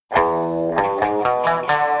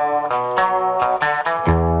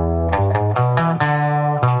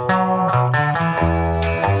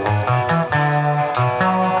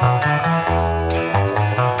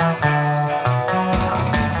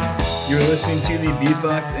welcome to the B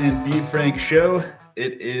Fox and B Frank show.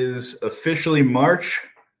 It is officially March.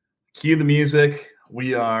 Cue the music.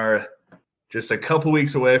 We are just a couple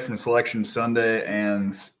weeks away from Selection Sunday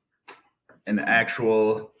and an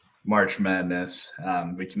actual March Madness.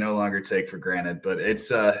 We can no longer take for granted, but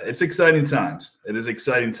it's exciting times. It is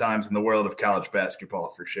exciting times in the world of college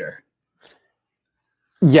basketball for sure.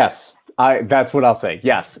 Yes, that's what I'll say.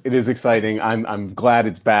 Yes, it is exciting. I'm glad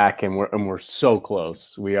it's back, and we're so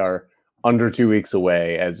close. We are under 2 weeks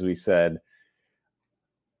away, as we said.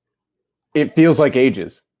 It feels like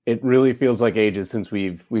ages. It really feels like ages since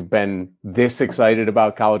we've been this excited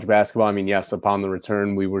about college basketball. I mean, yes, upon the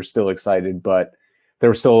return, we were still excited, but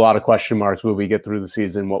there were still a lot of question marks. Will we get through the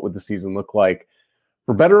season? What would the season look like?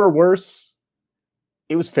 For better or worse,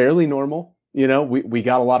 it was fairly normal. You know, we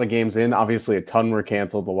got a lot of games in. Obviously, a ton were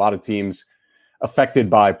canceled. A lot of teams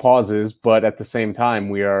affected by pauses, but at the same time,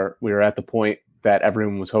 we are at the point that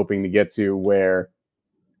everyone was hoping to get to, where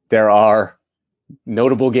there are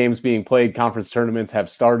notable games being played. Conference tournaments have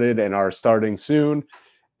started and are starting soon,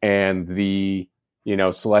 and the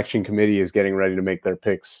selection committee is getting ready to make their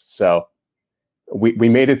picks. So we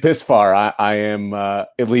made it this far. I am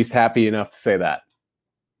at least happy enough to say that.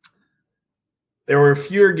 There were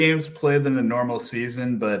fewer games played than the normal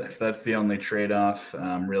season, but if that's the only trade-off,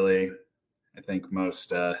 really, I think most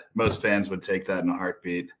fans would take that in a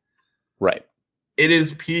heartbeat. Right. It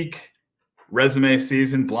is peak resume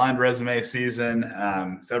season, blind resume season.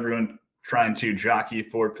 So everyone trying to jockey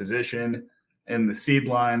for position in the seed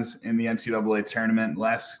lines in the NCAA tournament.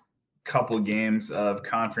 Last couple games of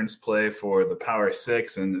conference play for the Power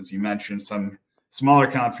Six, and as you mentioned, some smaller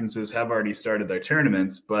conferences have already started their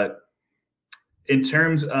tournaments, but in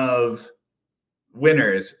terms of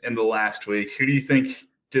winners in the last week, who do you think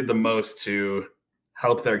did the most to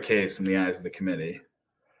help their case in the eyes of the committee?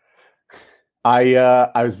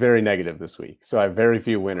 I was very negative this week, so I have very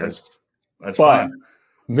few winners. That's fine.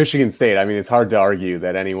 Michigan State, I mean, it's hard to argue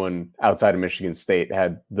that anyone outside of Michigan State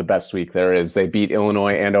had the best week there is. They beat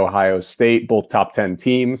Illinois and Ohio State, both top 10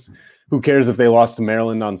 teams. Who cares if they lost to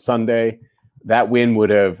Maryland on Sunday? That win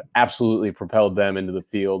would have absolutely propelled them into the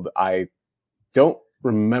field. I don't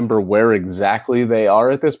remember where exactly they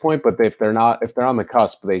are at this point, but if they're on the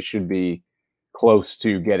cusp, they should be close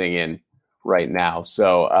to getting in right now.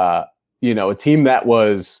 So, a team that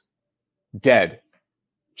was dead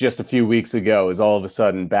just a few weeks ago is all of a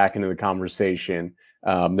sudden back into the conversation.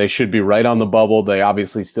 They should be right on the bubble. They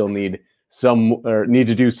obviously still need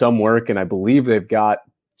to do some work, and I believe they've got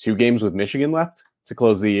 2 games with Michigan left to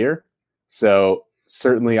close the year. So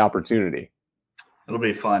certainly opportunity. It'll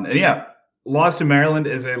be fun. And yeah, loss to Maryland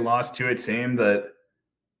is a loss to a team that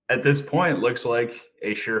at this point looks like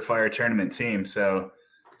a surefire tournament team. So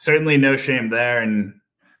certainly no shame there. And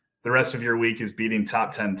the rest of your week is beating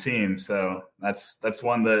top 10 teams. So that's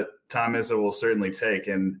one that Tom Izzo will certainly take.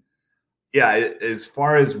 And yeah, as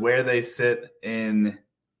far as where they sit in,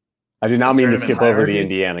 I did not mean to skip over the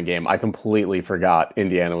Indiana game. I completely forgot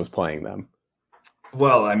Indiana was playing them.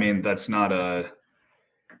 Well, I mean, that's not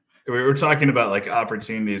we were talking about like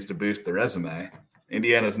opportunities to boost the resume.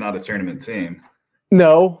 Indiana's not a tournament team.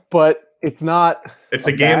 No, but it's not. It's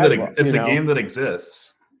a game that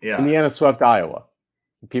exists. Yeah. Indiana swept Iowa.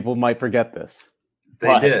 People might forget this.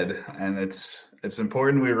 They did, and it's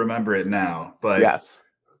important we remember it now. But yes,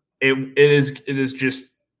 it is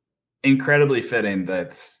just incredibly fitting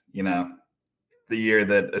that the year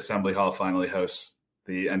that Assembly Hall finally hosts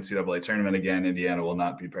the NCAA tournament again, Indiana will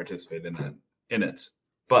not be participating in it.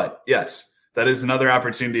 But yes, that is another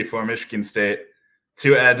opportunity for Michigan State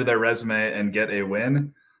to add to their resume and get a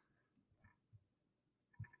win.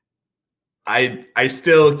 I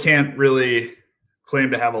still can't really claim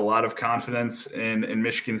to have a lot of confidence in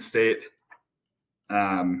Michigan State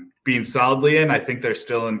being solidly in. I think they're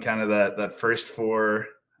still in kind of that first 4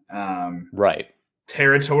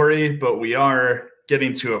 territory, but we are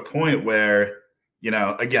getting to a point where,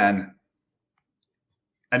 again,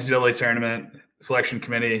 NCAA tournament selection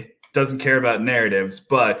committee doesn't care about narratives,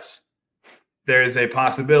 but there is a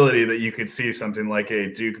possibility that you could see something like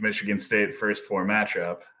a Duke Michigan State first 4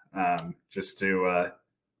 matchup, just to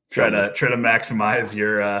try to maximize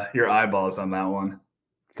your eyeballs on that one.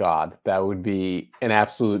 God, that would be an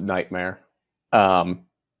absolute nightmare. They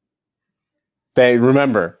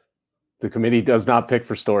remember the committee does not pick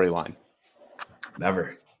for storyline.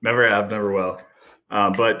 Never have, never will.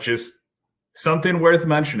 But just something worth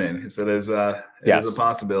mentioning is it is a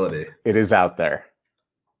possibility. It is out there.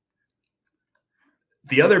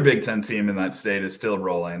 The other Big Ten team in that state is still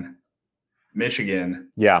rolling. Michigan.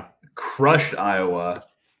 Yeah. Crushed Iowa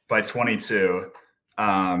by 22.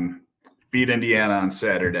 beat Indiana on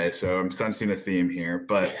Saturday, so I'm sensing a theme here.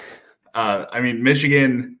 But,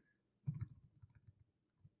 Michigan,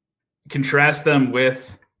 contrast them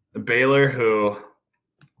with Baylor, who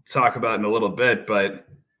talk about in a little bit, but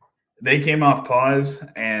they came off pause,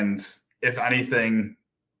 and if anything,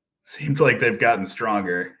 seems like they've gotten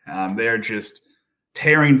stronger. They're just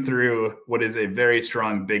tearing through what is a very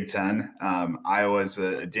strong Big Ten. Iowa's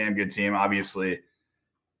a damn good team. Obviously,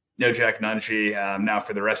 no Jack Nunchi now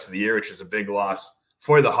for the rest of the year, which is a big loss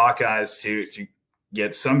for the Hawkeyes to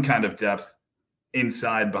get some kind of depth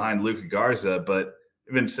inside behind Luka Garza. But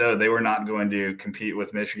even so, they were not going to compete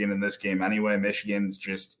with Michigan in this game anyway. Michigan's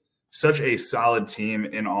just such a solid team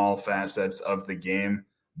in all facets of the game.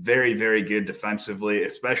 Very, very good defensively,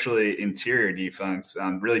 especially interior defense.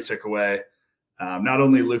 Really took away not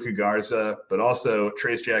only Luka Garza, but also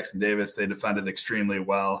Trace Jackson-Davis. They defended extremely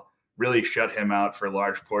well, really shut him out for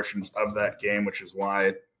large portions of that game, which is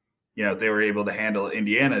why, they were able to handle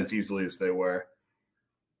Indiana as easily as they were.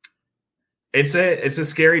 It's a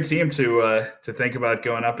scary team to think about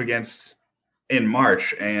going up against in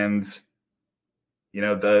March. And,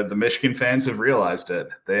 the Michigan fans have realized it.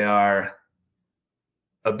 They are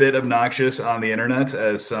a bit obnoxious on the internet,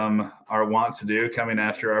 as some are wont to do, coming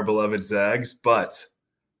after our beloved Zags, but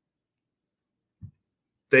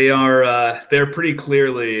they're pretty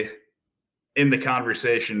clearly in the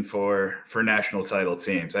conversation for national title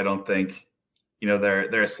teams. I don't think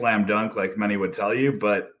they're a slam dunk like many would tell you,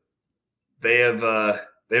 but they've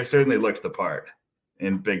certainly looked the part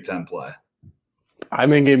in Big Ten play. I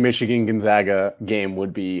think a Michigan-Gonzaga game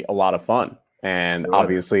would be a lot of fun. And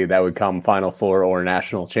obviously that would come Final Four or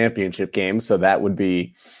national championship games. So that would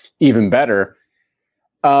be even better.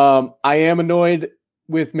 I am annoyed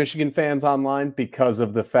with Michigan fans online because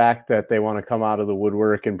of the fact that they want to come out of the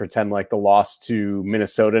woodwork and pretend like the loss to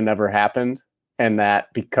Minnesota never happened. And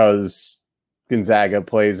that because Gonzaga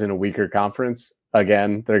plays in a weaker conference,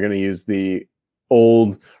 again, they're going to use the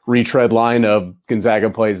old retread line of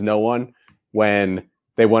Gonzaga plays no one, when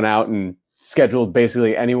they went out and scheduled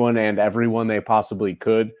basically anyone and everyone they possibly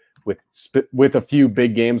could, with a few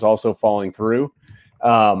big games also falling through.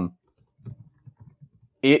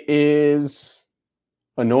 It is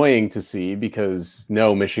annoying to see because,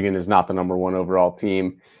 no, Michigan is not the number one overall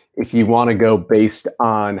team. If you want to go based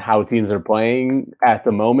on how teams are playing at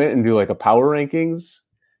the moment and do like a power rankings,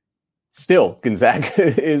 still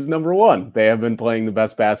Gonzaga is number one. They have been playing the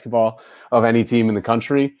best basketball of any team in the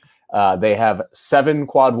country. They have 7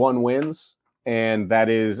 quad one wins, and that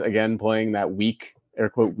is, again, playing that weak, air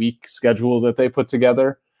quote, weak schedule that they put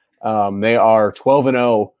together. They are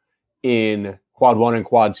 12-0 in quad one and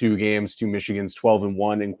quad two games to Michigan's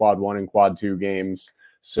 12-1 in quad one and quad two games.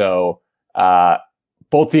 So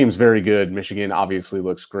both teams very good. Michigan obviously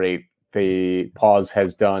looks great. The pause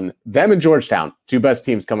has done them and Georgetown, 2 best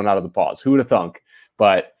teams coming out of the pause. Who would have thunk?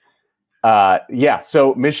 But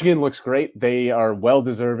so Michigan looks great. They are well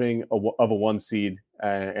deserving of a 1 seed,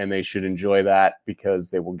 and they should enjoy that because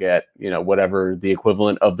they will get, whatever the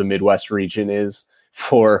equivalent of the Midwest region is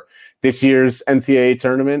for this year's NCAA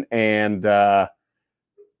tournament. And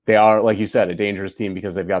they are, like you said, a dangerous team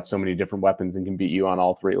because they've got so many different weapons and can beat you on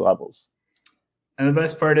all 3 levels. And the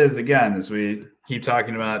best part is, again, as we keep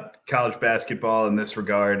talking about college basketball in this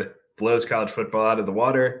regard, blows college football out of the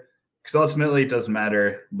water. Because ultimately, it doesn't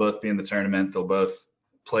matter. Both be in the tournament. They'll both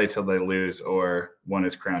play till they lose or one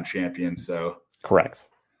is crowned champion. So correct.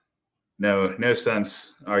 No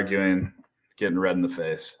sense arguing, getting red in the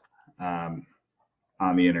face on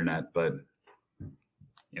the internet. But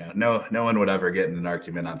no one would ever get in an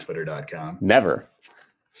argument on Twitter.com. Never.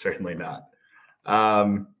 Certainly not.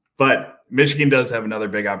 But Michigan does have another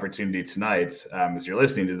big opportunity tonight as you're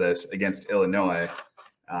listening to this against Illinois.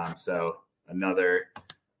 So another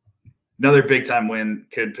big time win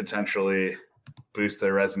could potentially boost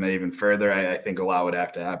their resume even further. I think a lot would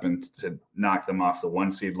have to happen to knock them off the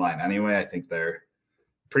 1 seed line anyway. I think they're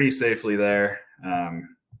pretty safely there.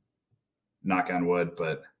 Knock on wood,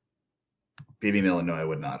 but beating Illinois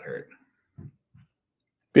would not hurt.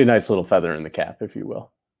 Be a nice little feather in the cap, if you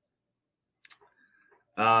will.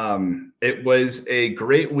 It was a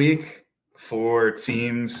great week for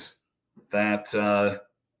teams that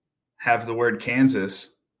have the word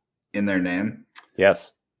Kansas in their name.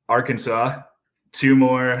 Yes. Arkansas, 2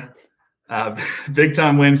 more big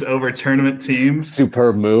time wins over tournament teams.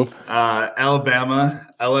 Superb move. Alabama,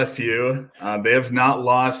 LSU. They have not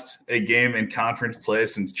lost a game in conference play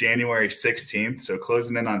since January 16th. So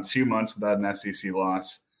closing in on 2 months without an SEC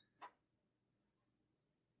loss.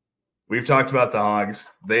 We've talked about the Hogs.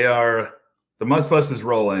 They are – the Muss Bus is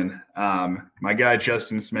rolling. My guy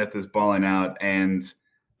Justin Smith is balling out, and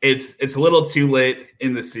it's a little too late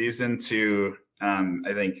in the season to,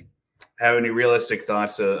 I think, have any realistic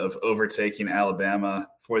thoughts of overtaking Alabama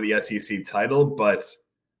for the SEC title, but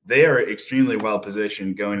they are extremely well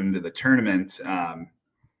positioned going into the tournament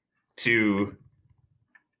to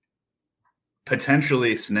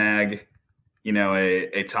potentially snag,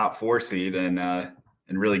 a top 4 seed and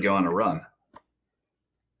really go on a run.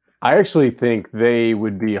 I actually think they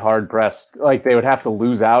would be hard pressed. Like, they would have to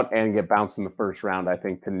lose out and get bounced in the first round, I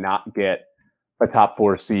think, to not get a top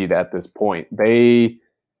 4 seed at this point. They,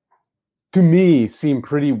 to me, seem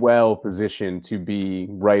pretty well positioned to be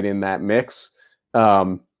right in that mix.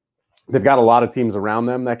 They've got a lot of teams around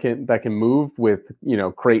them that can move with,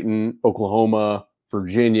 Creighton, Oklahoma,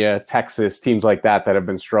 Virginia, Texas, teams like that have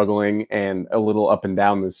been struggling and a little up and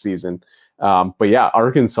down this season. But yeah,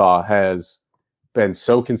 Arkansas has been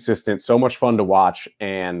so consistent, so much fun to watch.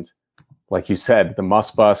 And like you said, the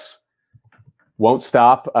Muss Bus won't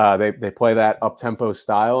stop. They play that up-tempo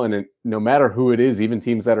style. And no matter who it is, even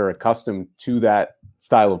teams that are accustomed to that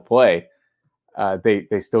style of play,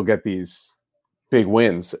 they still get these big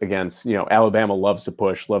wins against, Alabama loves to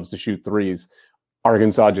push, loves to shoot threes.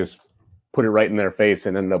 Arkansas just put it right in their face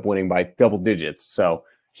and ended up winning by double digits. So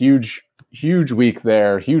huge week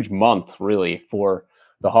there, huge month really for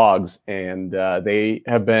the Hogs. And they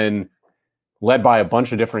have been led by a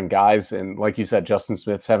bunch of different guys. And like you said, Justin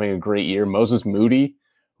Smith's having a great year. Moses Moody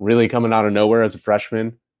really coming out of nowhere as a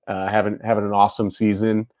freshman, having an awesome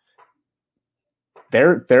season.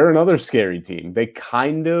 They're another scary team. They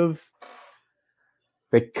kind of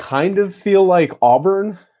feel like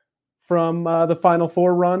Auburn from the Final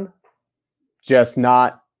Four run, just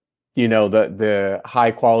not, the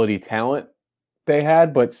high quality talent they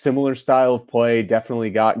had, but similar style of play, definitely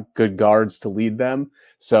got good guards to lead them.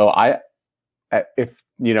 So if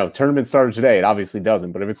tournament started today, it obviously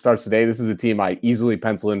doesn't, but if it starts today, this is a team I easily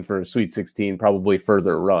pencil in for a Sweet 16, probably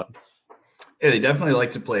further run. Yeah, they definitely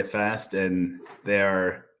like to play fast, and they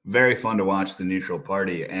are very fun to watch, the neutral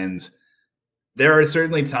party. And there are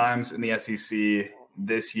certainly times in the SEC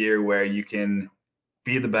this year where you can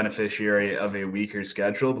be the beneficiary of a weaker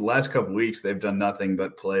schedule. The last couple of weeks, they've done nothing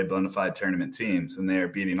but play bona fide tournament teams, and they are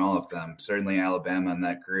beating all of them. Certainly Alabama in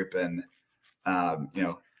that group, and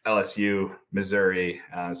LSU, Missouri,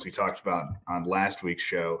 as we talked about on last week's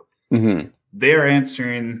show. Mm-hmm. They are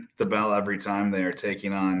answering the bell every time. They are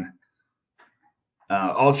taking on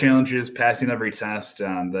all challenges, passing every test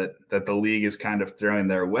that the league is kind of throwing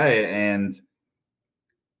their way. And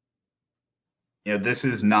this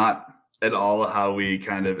is not at all how we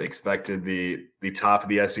kind of expected the top of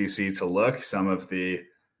the SEC to look. Some of the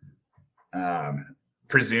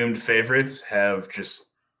presumed favorites have just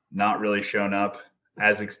not really shown up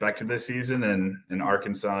as expected this season, and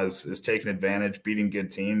Arkansas is taking advantage, beating good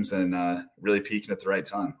teams, and really peaking at the right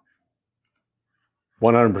time.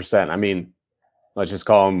 100%. I mean, let's just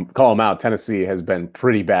call them out. Tennessee has been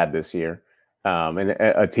pretty bad this year, and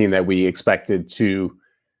a team that we expected to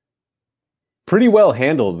pretty well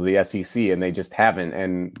handle the SEC, and they just haven't.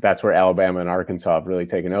 And that's where Alabama and Arkansas have really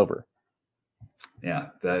taken over. Yeah,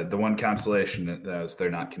 the one consolation is they're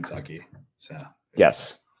not Kentucky. So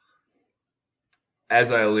yes.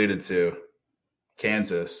 As I alluded to,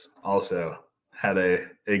 Kansas also had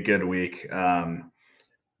a good week.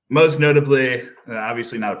 Most notably,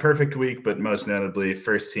 obviously not a perfect week, but most notably,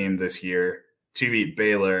 first team this year to beat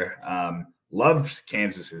Baylor. Loved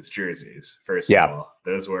Kansas's jerseys, first of all.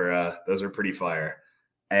 Those were pretty fire.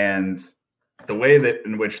 And the way that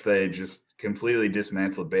in which they just completely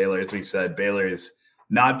dismantled Baylor, as we said, Baylor has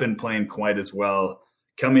not been playing quite as well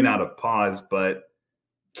coming out of pause, but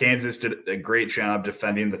Kansas did a great job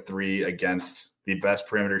defending the three against the best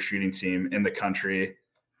perimeter shooting team in the country.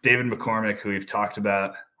 David McCormick, who we've talked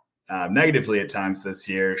about negatively at times this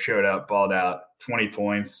year, showed up, balled out, 20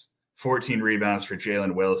 points, 14 rebounds for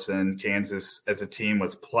Jalen Wilson. Kansas as a team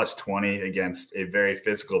was plus 20 against a very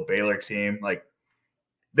physical Baylor team. Like,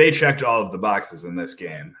 they checked all of the boxes in this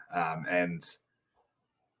game. And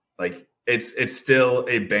like, it's still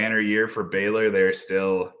a banner year for Baylor. They're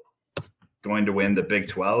still going to win the Big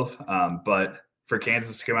 12. But for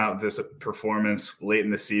Kansas to come out with this performance late in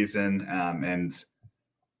the season, and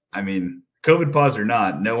I mean, COVID pause or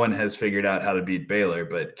not, no one has figured out how to beat Baylor,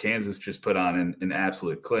 but Kansas just put on an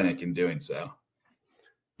absolute clinic in doing so.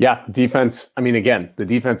 Yeah, defense. I mean, again, the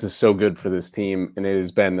defense is so good for this team, and it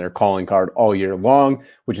has been their calling card all year long,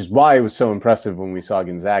 which is why it was so impressive when we saw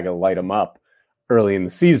Gonzaga light them up early in the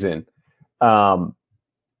season.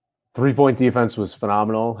 3-point defense was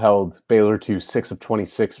phenomenal, held Baylor to 6 of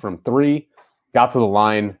 26 from 3, got to the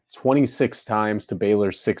line 26 times to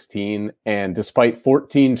Baylor 16, and despite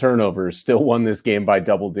 14 turnovers, still won this game by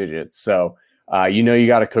double digits. So you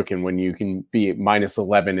got it cooking when you can be minus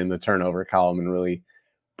 11 in the turnover column and really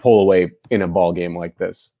pull away in a ball game like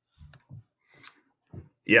this.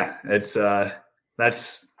 Yeah, it's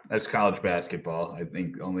that's college basketball. I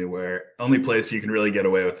think only place you can really get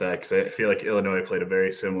away with that, because I feel like Illinois played a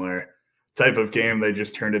very similar type of game. They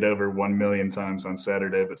just turned it over 1 million times on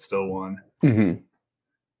Saturday, but still won. Mm-hmm.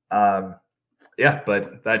 Yeah,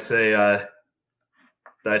 but that's about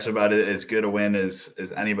it, as good a win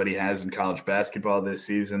as anybody has in college basketball this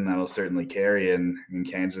season. That'll certainly carry, and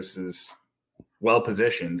Kansas is well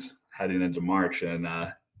positioned heading into March, and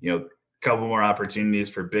a couple more opportunities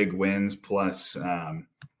for big wins, plus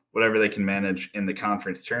whatever they can manage in the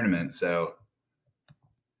conference tournament. So,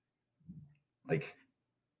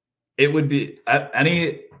 it would be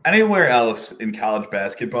anywhere else in college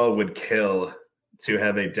basketball would kill to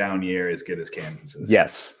have a down year as good as Kansas's.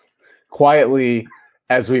 Yes. Quietly,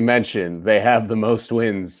 as we mentioned, they have the most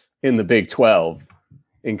wins in the Big 12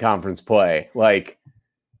 in conference play.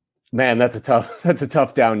 Man, that's a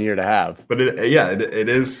tough down year to have. But it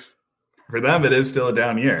is for them. It is still a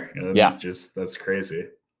down year. Yeah, that's crazy.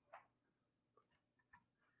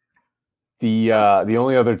 The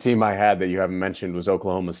only other team I had that you haven't mentioned was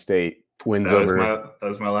Oklahoma State. That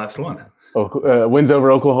was my last one. Wins over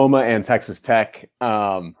Oklahoma and Texas Tech.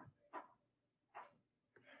 I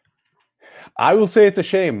will say it's a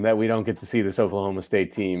shame that we don't get to see this Oklahoma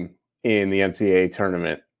State team in the NCAA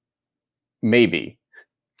tournament. Maybe.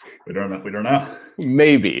 We don't know.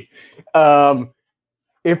 Maybe.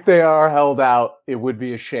 If they are held out, it would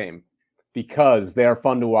be a shame, because they are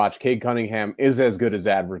fun to watch. Cade Cunningham is as good as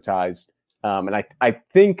advertised. And I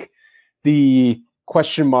think the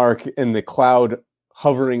question mark and the cloud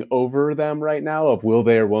hovering over them right now of will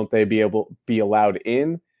they or won't they be allowed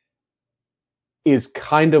in is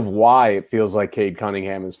kind of why it feels like Cade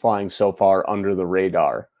Cunningham is flying so far under the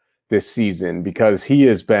radar this season, because he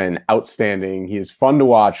has been outstanding. He is fun to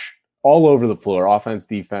watch all over the floor, offense,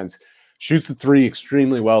 defense, shoots the three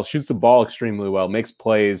extremely well, shoots the ball extremely well, makes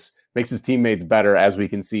plays, makes his teammates better, as we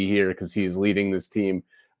can see here, because he's leading this team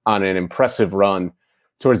on an impressive run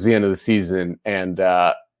towards the end of the season. And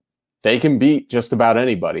they can beat just about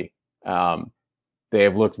anybody. They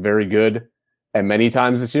have looked very good at many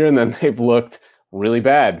times this year, and then they've looked really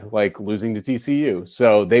bad, like losing to TCU.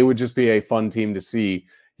 So they would just be a fun team to see,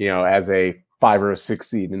 as a 5 or a 6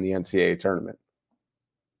 seed in the NCAA tournament.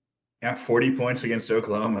 Yeah, 40 points against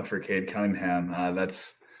Oklahoma for Cade Cunningham.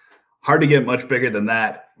 That's hard to get much bigger than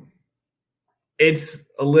that. It's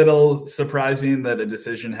a little surprising that a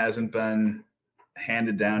decision hasn't been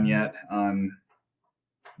handed down yet on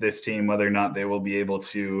this team, whether or not they will be able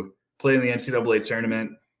to play in the NCAA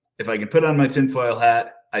tournament. If I can put on my tinfoil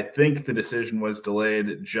hat, I think the decision was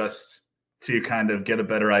delayed just to kind of get a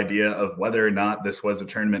better idea of whether or not this was a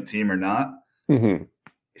tournament team or not. Mm-hmm.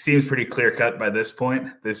 It seems pretty clear cut by this point.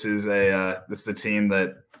 This is a team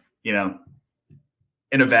that,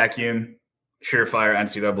 in a vacuum, surefire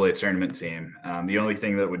NCAA tournament team. The only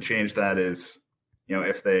thing that would change that is,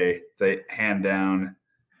 if they hand down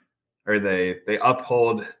or they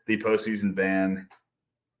uphold the postseason ban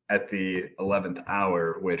at the 11th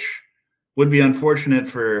hour, which would be unfortunate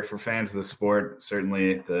for fans of the sport.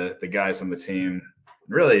 Certainly the guys on the team,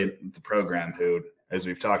 really the program, who, as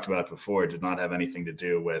we've talked about before, did not have anything to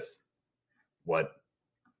do with what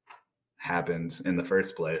happened in the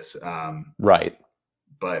first place. Right.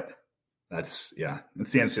 But that's the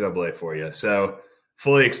NCAA for you. So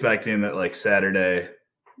fully expecting that Saturday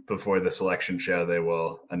before the selection show, they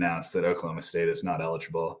will announce that Oklahoma State is not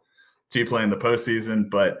eligible to play in the postseason,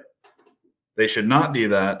 but they should not do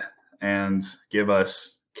that and give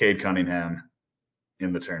us Cade Cunningham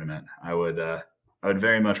in the tournament. I would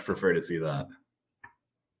very much prefer to see that.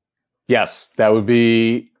 Yes, that would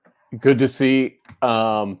be good to see.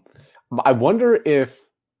 I wonder if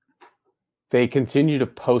they continue to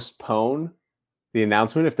postpone the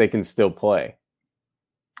announcement, if they can still play.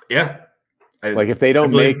 Yeah. If they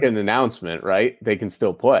don't make an announcement, right, they can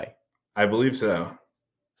still play. I believe so.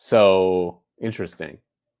 So interesting.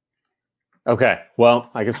 Okay,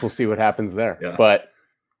 well, I guess we'll see what happens there. Yeah. But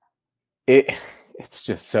it's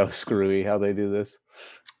just so screwy how they do this.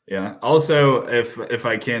 Yeah. Also, if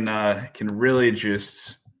I can really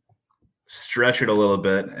just stretch it a little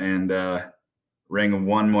bit and wring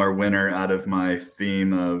one more winner out of my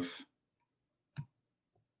theme of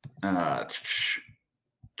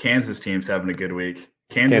Kansas teams having a good week.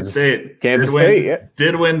 Kansas State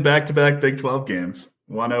did win back-to-back Big 12 games,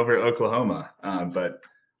 one over Oklahoma, but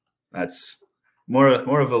that's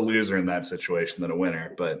more of a loser in that situation than a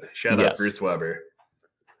winner. But shout out Bruce Weber.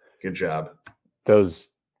 Good job. Those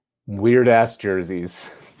weird ass jerseys.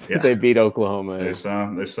 Yeah. They beat Oklahoma. There's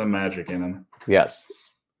some magic in them. Yes.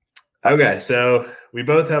 Okay, so we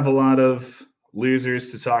both have a lot of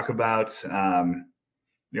losers to talk about.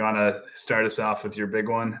 You want to start us off with your big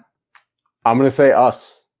one? I'm going to say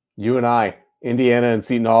us. You and I. Indiana and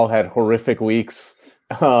Seton Hall had horrific weeks.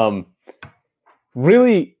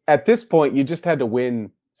 Really, at this point, you just had to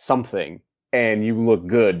win something, and you look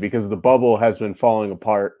good because the bubble has been falling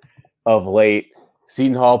apart of late.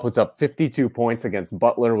 Seton Hall puts up 52 points against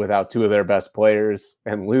Butler without two of their best players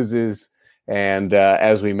and loses. And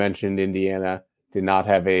as we mentioned, Indiana did not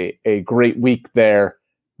have a great week there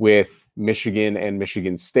with Michigan and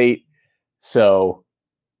Michigan State. So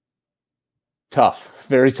tough,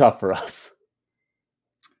 very tough for us.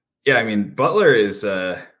 Yeah, I mean, Butler is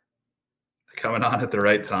coming on at the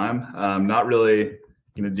right time. Not really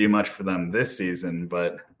going to do much for them this season,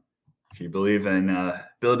 but if you believe in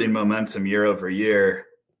building momentum year over year,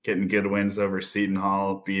 getting good wins over Seton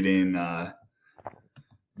Hall, beating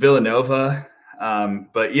Villanova.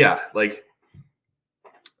 But yeah, like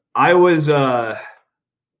I was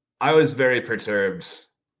very perturbed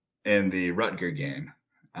in the Rutger game.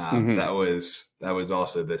 That was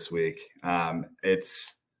also this week.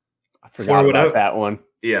 I forgot about that one.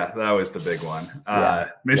 Yeah, that was the big one.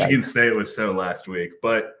 Michigan State was so last week.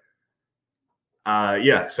 But,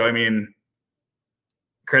 so, I mean,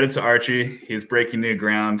 credit to Archie. He's breaking new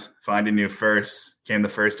ground, finding new firsts. Became the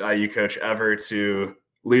first IU coach ever to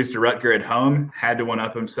lose to Rutger at home. Had to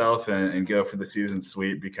one-up himself and go for the season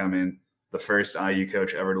sweep, becoming the first IU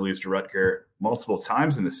coach ever to lose to Rutger multiple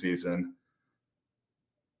times in the season.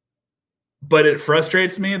 But it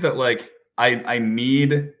frustrates me that, like, I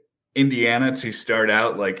need Indiana to start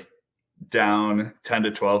out like down 10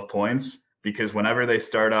 to 12 points because whenever they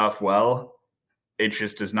start off well, it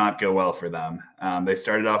just does not go well for them. They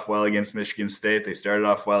started off well against Michigan State. They started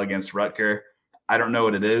off well against Rutger. I don't know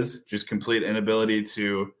what it is, just complete inability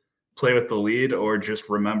to play with the lead or just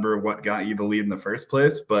remember what got you the lead in the first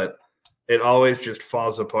place. But it always just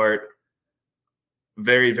falls apart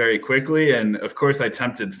very, very quickly. And of course I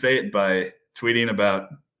tempted fate by tweeting about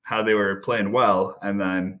how they were playing well. And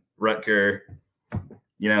then Rutger,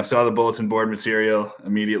 saw the bulletin board material,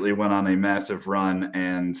 immediately went on a massive run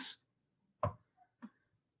and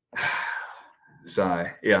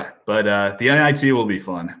sigh. Yeah, but the NIT will be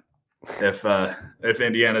fun if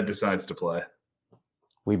Indiana decides to play.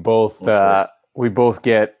 We both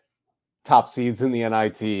get top seeds in the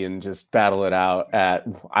NIT and just battle it out at,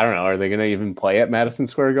 I don't know, are they going to even play at Madison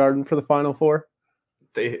Square Garden for the Final Four?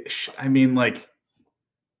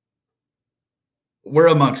 We're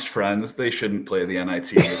amongst friends. They shouldn't play the NIT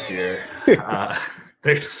this year.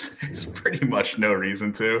 There's pretty much no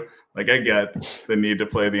reason to. Like, I get the need to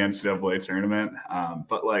play the NCAA tournament,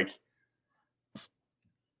 but like,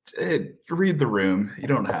 read the room. You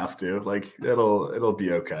don't have to. Like, it'll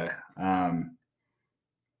be okay.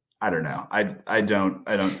 I don't know. I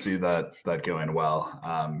don't see that going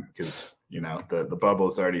well because the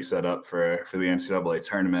bubble's already set up for the NCAA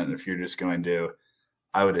tournament. And if you're just going to,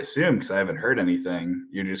 I would assume, because I haven't heard anything,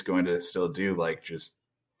 you're just going to still do like just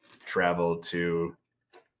travel to,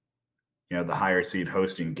 the higher seed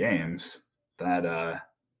hosting games. That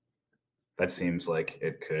seems like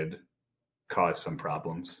it could cause some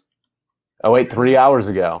problems. Oh, wait, 3 hours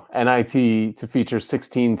ago, NIT to feature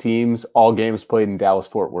 16 teams, all games played in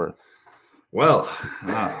Dallas-Fort Worth. Well,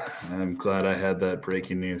 I'm glad I had that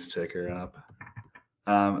breaking news ticker up.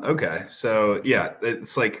 Okay, so yeah,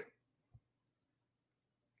 it's like,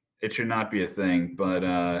 it should not be a thing, but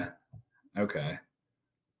okay.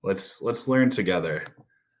 Let's learn together.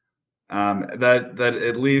 That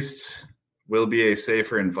at least will be a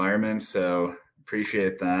safer environment, so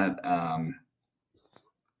appreciate that.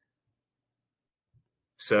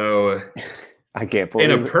 So I can't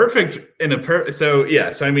believe so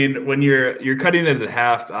I mean, when you're cutting it at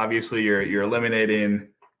half, obviously you're eliminating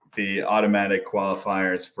the automatic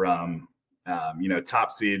qualifiers from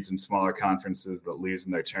top seeds and smaller conferences that lose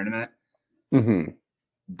in their tournament. Mm-hmm.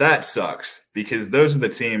 That sucks because those are the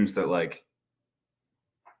teams that like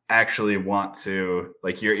actually want to,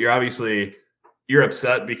 like, you're obviously you're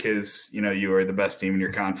upset because you are the best team in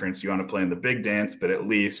your conference. You want to play in the big dance, but at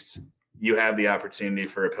least you have the opportunity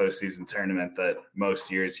for a postseason tournament that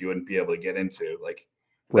most years you wouldn't be able to get into. Like,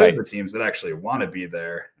 those are the teams that actually want to be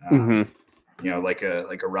there. Like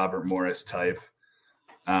a Robert Morris type.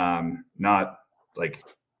 Not like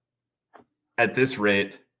at this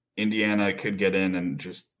rate, Indiana could get in and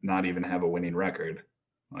just not even have a winning record.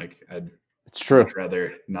 Like, it's true. I'd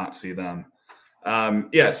rather not see them.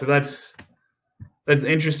 So that's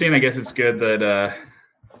interesting. I guess it's good that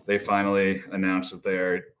they finally announced that they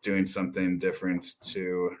are doing something different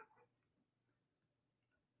to,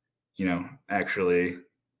 actually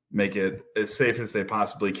make it as safe as they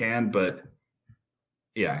possibly can. But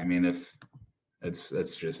yeah, I mean, if it's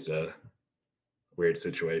just a weird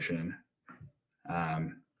situation.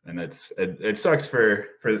 And it sucks for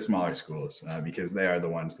the smaller schools because they are the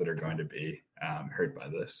ones that are going to be hurt by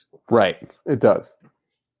this. Right. It does.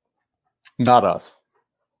 Not us.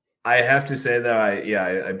 I have to say though,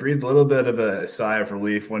 I breathed a little bit of a sigh of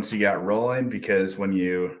relief once you got rolling, because when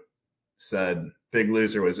you said big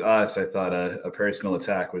loser was us, I thought a personal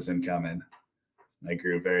attack was incoming. I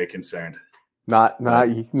grew very concerned. Not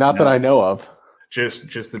that I know of.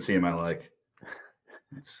 Just the team I like.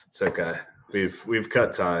 It's okay. We've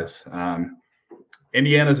cut ties.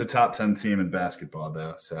 Indiana's a top 10 team in basketball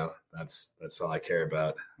though, so that's all I care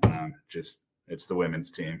about. It's the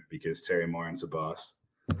women's team because Terry Morin's a boss.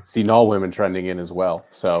 Seen all women trending in as well.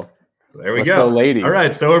 So there we go, ladies. All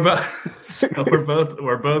right, so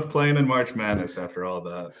we're both playing in March Madness after all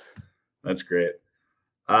that. That's great.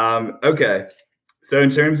 Okay, so in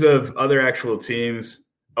terms of other actual teams,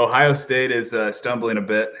 Ohio State is stumbling a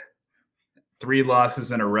bit. 3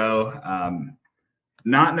 losses in a row.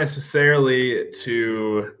 Not necessarily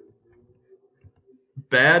to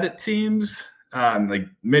bad teams. Like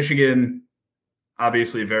Michigan,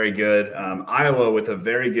 obviously very good. Iowa with a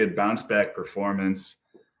very good bounce back performance.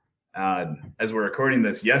 As we're recording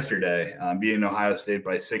this yesterday, beating Ohio State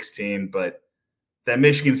by 16, but that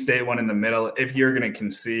Michigan State one in the middle, if you're going to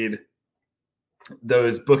concede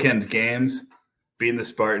those bookend games, beating the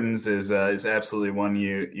Spartans is absolutely one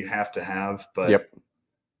you have to have. But yep.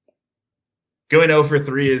 Going 0 for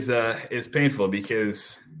 3 is painful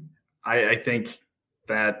because I think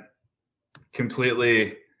that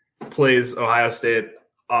completely plays Ohio State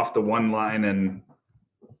off the one line and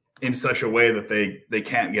in such a way that they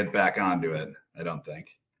can't get back onto it, I don't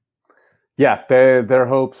think. Yeah, their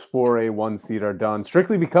hopes for a 1 seed are done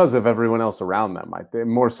strictly because of everyone else around them.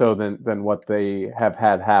 More so than what they have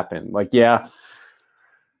had happen. Like, yeah,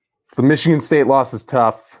 the Michigan State loss is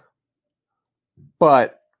tough,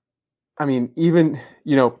 but I mean, even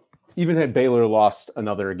had Baylor lost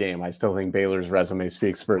another game, I still think Baylor's resume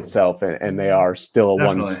speaks for itself, and they are still a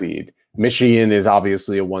Definitely. 1 seed. Michigan is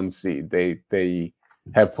obviously a 1 seed. They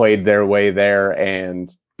have played their way there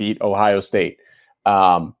and beat Ohio State.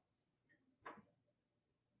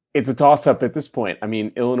 It's a toss-up at this point. I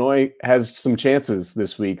mean, Illinois has some chances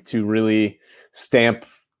this week to really stamp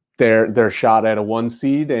their shot at a 1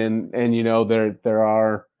 seed, and there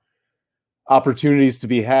are opportunities to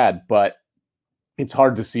be had, but it's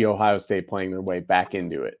hard to see Ohio State playing their way back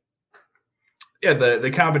into it. Yeah,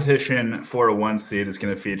 the competition for a 1 seed is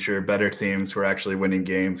going to feature better teams who are actually winning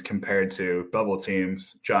games compared to bubble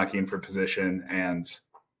teams jockeying for position, and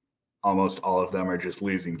almost all of them are just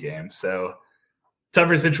losing games. So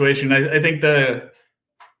tougher situation. I think the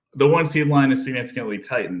 1 seed line is significantly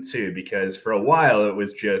tightened too, because for a while it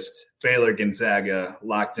was just Baylor, Gonzaga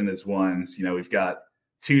locked in as ones. We've got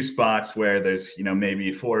 2 spots where there's,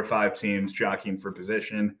 maybe 4 or 5 teams jockeying for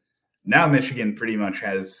position. Now Michigan pretty much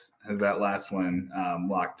has that last one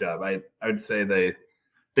locked up. I would say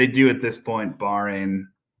they do at this point, barring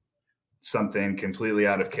something completely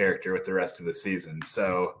out of character with the rest of the season.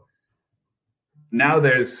 So now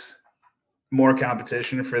there's more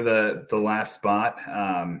competition for the last spot.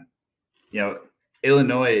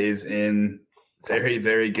 Illinois is in very,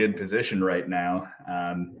 very good position right now.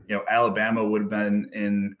 Alabama would have been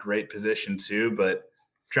in great position too, but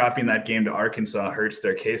dropping that game to Arkansas hurts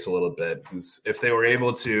their case a little bit. If they were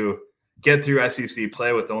able to get through SEC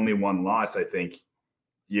play with only 1 loss, I think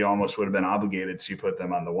you almost would have been obligated to put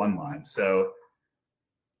them on the 1 line. So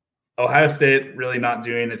Ohio State really not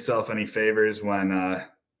doing itself any favors when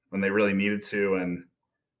they really needed to. And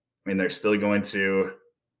I mean, they're still going to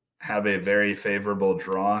have a very favorable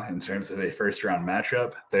draw in terms of a first-round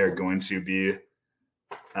matchup. They're going to be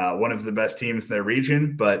one of the best teams in their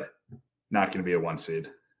region, but not going to be a 1 seed.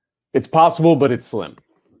 It's possible, but it's slim.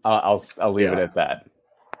 I'll leave it at that.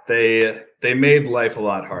 They made life a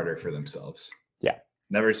lot harder for themselves. Yeah.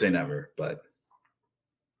 Never say never, but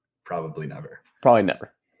probably never. Probably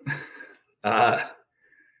never.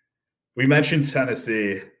 We mentioned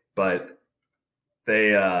Tennessee, but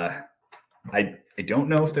they I don't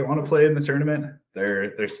know if they want to play in the tournament.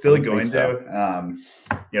 They're still going to.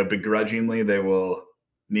 Begrudgingly, they will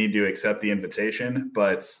need to accept the invitation,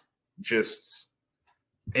 but just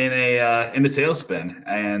in a tailspin.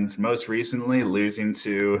 And most recently, losing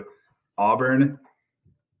to Auburn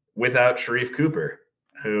without Sharif Cooper,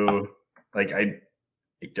 who Like, I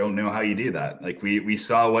don't know how you do that. Like, we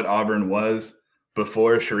saw what Auburn was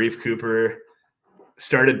before Sharif Cooper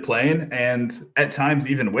started playing, and at times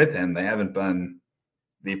even with him, they haven't been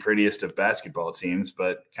the prettiest of basketball teams,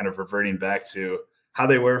 but kind of reverting back to how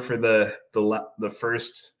they were for the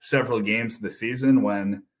first several games of the season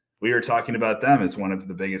when we were talking about them as one of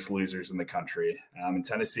the biggest losers in the country. And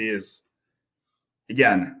Tennessee is,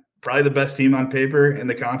 again, probably the best team on paper in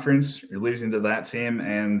the conference. You're losing to that team,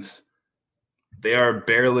 and they are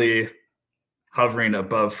barely hovering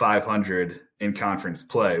above 500 in conference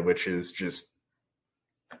play, which is just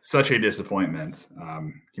such a disappointment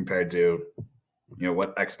compared to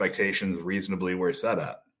what expectations reasonably were set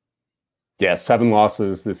at. Yeah, 7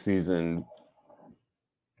 losses this season.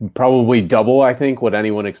 Probably double, I think, what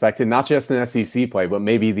anyone expected. Not just in SEC play, but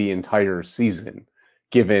maybe the entire season,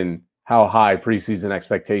 given how high preseason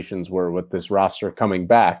expectations were with this roster coming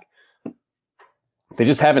back. They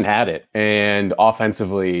just haven't had it. And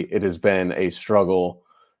offensively, it has been a struggle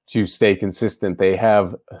to stay consistent. They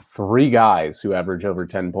have 3 guys who average over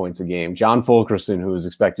 10 points a game. John Fulkerson, who is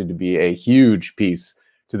expected to be a huge piece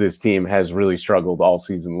to this team, has really struggled all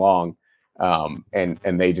season long.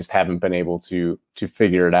 And they just haven't been able to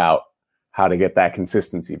figure it out, how to get that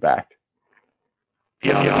consistency back.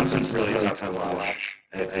 The offense is really tough to watch.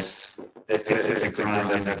 It's a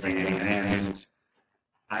grind every game. And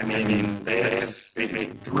I mean, they have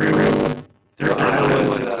through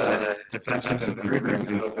Iowa's defensive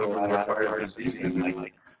improvements over the latter part of the season.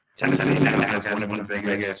 Like, Tennessee now has one of the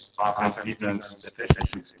biggest offense-defense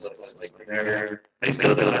efficiency splits. Like, they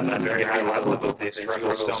still have that very high level, but they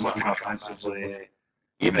struggle so much offensively.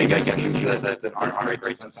 Even against teams that aren't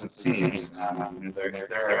great defensive teams.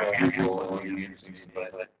 They're a handful in the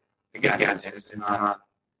NCAA, but again, it's not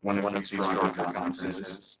one of the stronger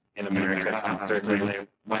conferences in America, certainly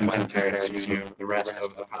when compared to the rest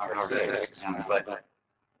of the Power Six. But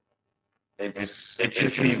it just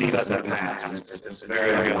seems that in the past it's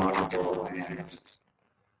very uncomfortable, and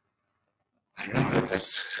I don't know,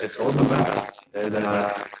 it's holding back.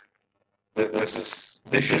 This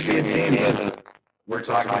should be a team that we're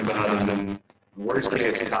talking about in the worst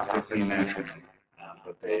case top 15 nationally,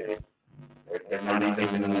 but they're not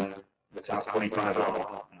even in the top 25 at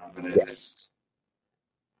all. And it's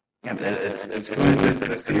good that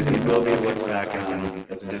the season will be looked back on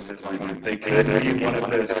as a disappointment. They could be one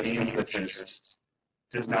of those teams that just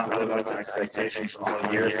does not live up to expectations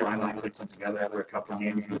all year, finally puts them together for a couple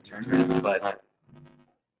games in the tournament. But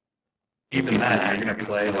even then, you're going to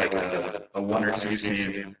play like a 1 or 2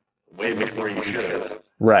 seed way before you should have.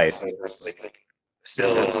 Right. So it's like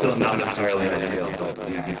still not entirely ideal, but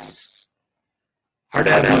it's hard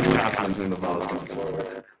to have much confidence in the ball going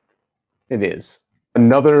forward. It is.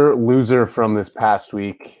 Another loser from this past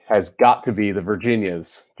week has got to be the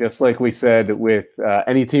Virginias. Just like we said with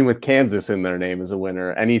any team with Kansas in their name is a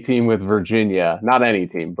winner. Any team with Virginia, not any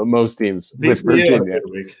team, but most teams with Virginia.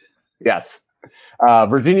 Yes.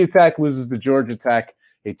 Virginia Tech loses to Georgia Tech,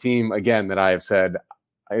 a team, again, that I have said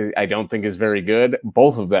I don't think is very good.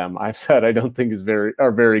 Both of them I've said I don't think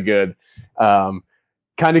are very good. Kind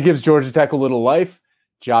of gives Georgia Tech a little life.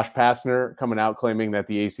 Josh Pastner coming out claiming that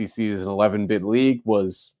the ACC is an 11-bid league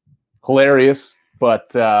was hilarious,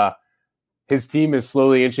 but his team is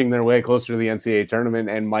slowly inching their way closer to the NCAA tournament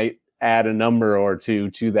and might add a number or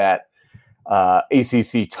two to that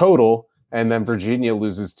ACC total. And then Virginia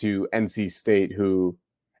loses to NC State, who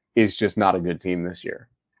is just not a good team this year.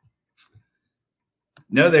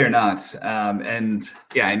 No, they're not. And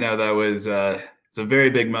yeah, I know that was it's a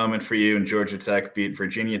very big moment for you, and Georgia Tech beat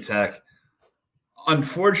Virginia Tech.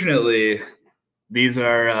 Unfortunately, these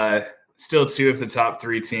are still 2 of the top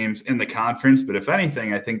 3 teams in the conference. But if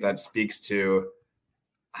anything, I think that speaks to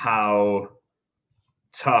how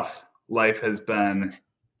tough life has been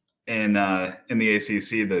in the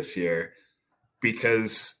ACC this year,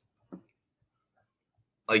 because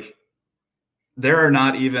like there are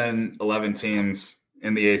not even 11 teams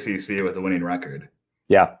in the ACC with a winning record.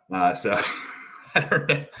 Yeah. So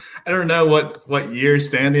I don't know what year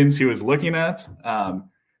standings he was looking at.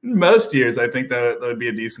 Most years, I think that would be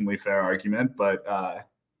a decently fair argument, but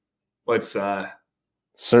let's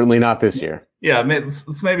certainly not this year. Yeah,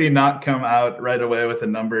 let's maybe not come out right away with a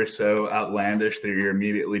number so outlandish that you're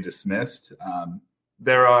immediately dismissed.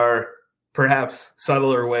 There are perhaps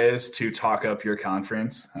subtler ways to talk up your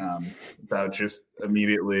conference without just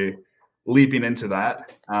immediately leaping into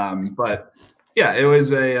that. But yeah, it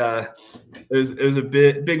was a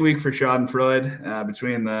big week for Schadenfreude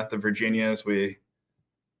between the Virginias. We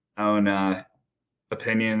own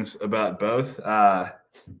opinions about both,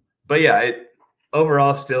 but yeah,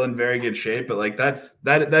 overall still in very good shape, but like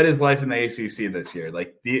that is life in the ACC this year.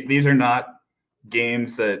 Like these are not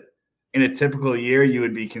games that in a typical year you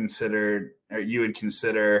would consider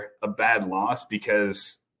a bad loss,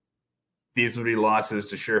 because these would be losses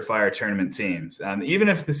to surefire tournament teams. Even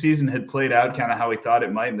if the season had played out kind of how we thought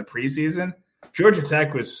it might in the preseason, Georgia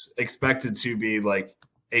Tech was expected to be like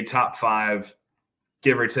a top 5,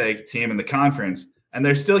 give or take, team in the conference. And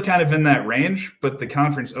they're still kind of in that range, but the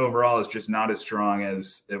conference overall is just not as strong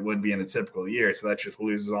as it would be in a typical year. So that just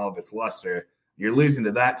loses all of its luster. You're losing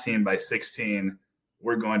to that team by 16.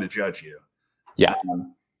 We're going to judge you. Yeah.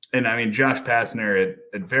 And I mean, Josh Pastner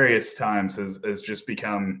at various times has just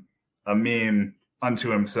become a meme unto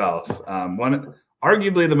himself.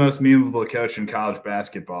 Arguably the most memeable coach in college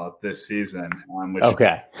basketball this season.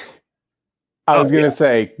 I was going to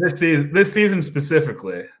say this season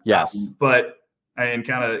specifically. Yes. But I mean,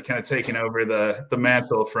 kind of taking over the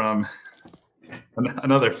mantle from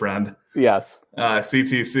another friend. Yes.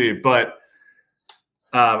 CTC. But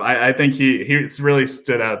I think he's really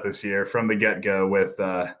stood out this year from the get-go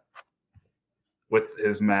with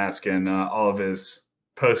his mask and all of his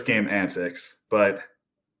post-game antics. But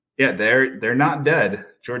yeah, they're not dead.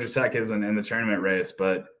 Georgia Tech isn't in the tournament race,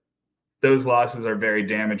 but those losses are very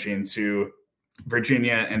damaging to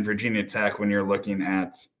Virginia and Virginia Tech when you're looking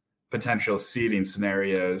at potential seeding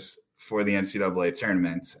scenarios for the NCAA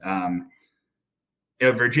tournament.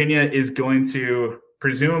 Virginia is going to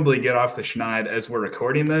presumably get off the schneid as we're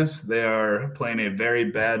recording this. They are playing a very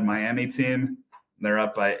bad Miami team. They're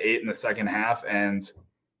up by 8 in the second half, and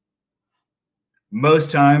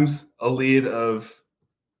most times a lead of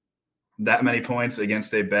that many points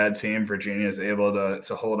against a bad team, Virginia is able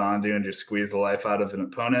to hold on to and just squeeze the life out of an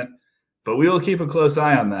opponent. But we will keep a close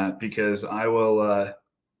eye on that, because I will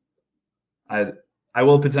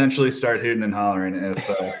potentially start hooting and hollering if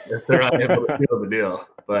they're unable to seal the deal.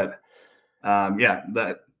 But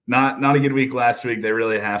that not a good week last week. They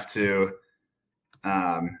really have to,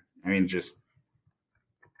 just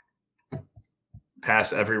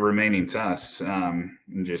pass every remaining test and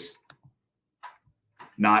just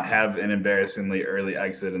not have an embarrassingly early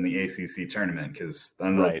exit in the ACC tournament, because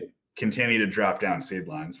then they'll continue to drop down seed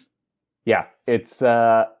lines. Yeah, it's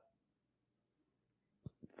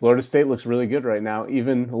Florida State looks really good right now.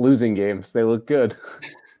 Even losing games, they look good.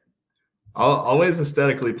 Always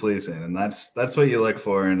aesthetically pleasing, and that's what you look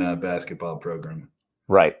for in a basketball program.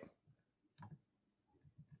 Right.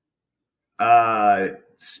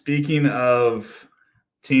 Speaking of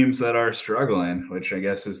teams that are struggling, which I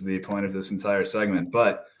guess is the point of this entire segment,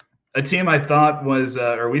 but a team I thought was,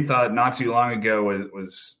 or we thought not too long ago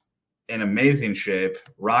was in amazing shape,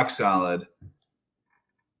 rock solid,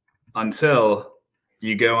 until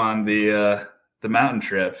you go on the mountain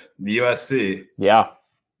trip, the USC. Yeah.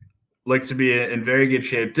 Looked to be in very good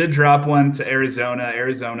shape. Did drop one to Arizona.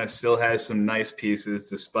 Arizona still has some nice pieces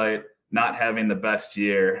despite not having the best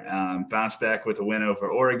year. Bounced back with a win over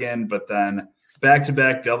Oregon, but then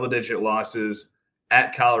back-to-back double-digit losses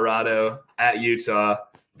at Colorado, at Utah.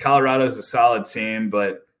 Colorado's a solid team,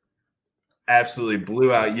 but absolutely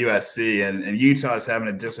blew out USC, and Utah is having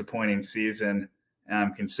a disappointing season,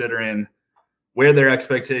 considering where their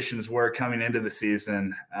expectations were coming into the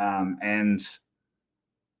season. And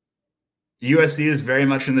USC is very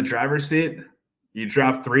much in the driver's seat. You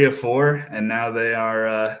dropped 3 of 4, and now they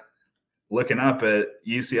are looking up at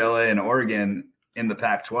UCLA and Oregon in the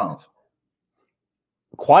Pac-12.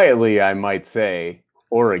 Quietly, I might say,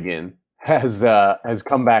 Oregon has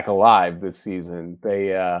come back alive this season.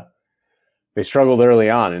 They struggled early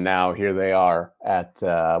on, and now here they are at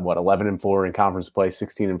 11-4 in conference play,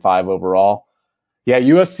 16-5 overall. Yeah,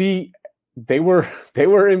 USC, they were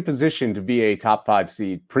in position to be a top 5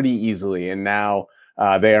 seed pretty easily, and now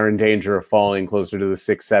they are in danger of falling closer to the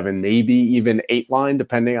 6, 7, maybe even 8 line,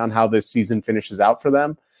 depending on how this season finishes out for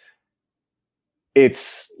them.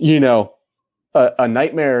 It's, a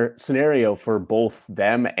nightmare scenario for both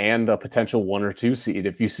them and a potential 1 or 2 seed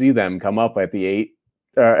if you see them come up at the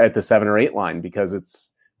 7 or 8 line, because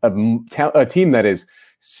it's a team that is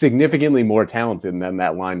significantly more talented than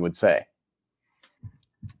that line would say.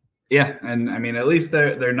 Yeah, and I mean, at least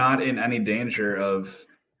they're not in any danger of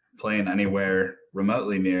playing anywhere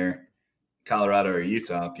remotely near Colorado or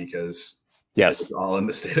Utah, because it's all in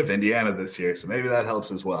the state of Indiana this year. So maybe that helps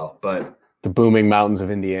as well. But the booming mountains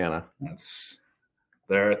of Indiana.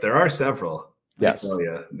 There are several. Yes. I tell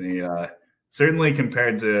you. Certainly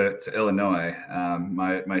compared to Illinois,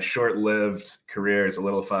 my short-lived career as a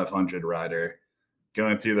little 500 rider,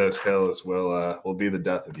 going through those hills will be the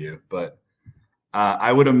death of you. But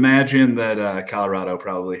I would imagine that Colorado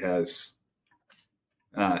probably has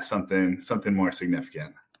something more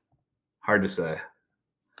significant. Hard to say.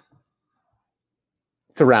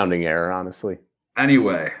 It's a rounding error, honestly.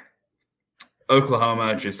 Anyway,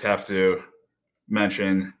 Oklahoma, just have to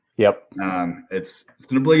mention. Yep. It's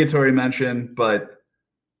an obligatory mention, but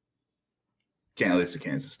can't lose to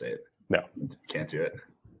Kansas State. No. Can't do it.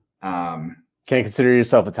 Can't consider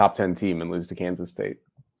yourself a top 10 team and lose to Kansas State.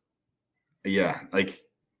 Yeah, like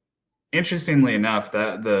interestingly enough,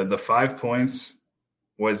 that the 5 points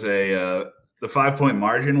was the 5-point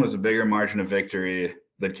margin was a bigger margin of victory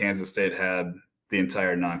that Kansas State had the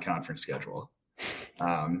entire non-conference schedule.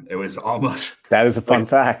 It was almost that is a fun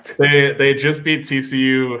fact. They just beat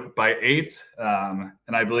TCU by 8,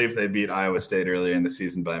 and I believe they beat Iowa State earlier in the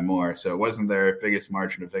season by more. So it wasn't their biggest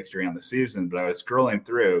margin of victory on the season. But I was scrolling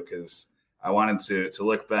through because I wanted to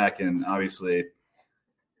look back, and obviously,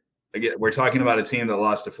 again, we're talking about a team that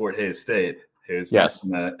lost to Fort Hays State, who's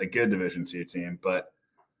a good Division II team. But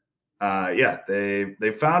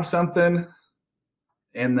they found something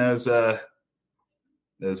in those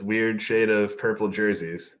weird shade of purple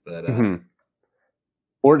jerseys. That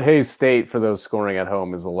Fort Hays State, for those scoring at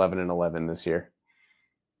home, is 11-11 this year.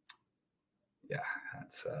 Yeah,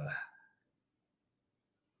 that's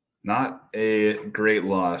not a great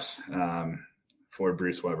loss for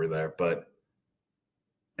Bruce Weber there, but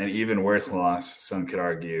an even worse loss, some could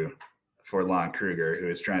argue, for Lon Kruger, who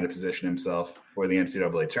is trying to position himself for the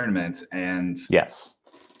NCAA tournament. And yes,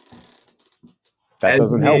 that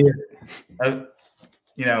doesn't help.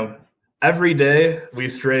 Every day we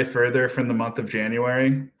stray further from the month of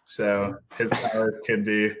January, so his powers could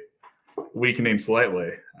be weakening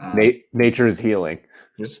slightly. Nature is healing.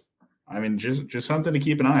 Just something to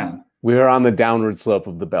keep an eye on. We are on the downward slope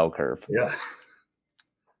of the bell curve. Yeah,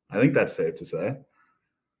 I think that's safe to say.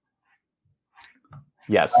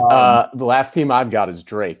 Yes. The last team I've got is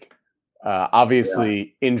Drake.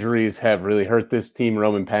 Obviously, injuries have really hurt this team.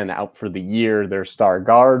 Roman Penn out for the year, their star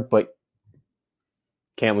guard, but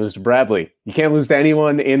can't lose to Bradley. You can't lose to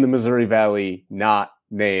anyone in the Missouri Valley not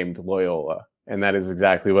named Loyola, and that is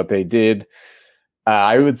exactly what they did.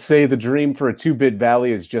 I would say the dream for a 2-bid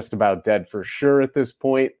Valley is just about dead for sure at this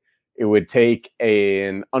point. It would take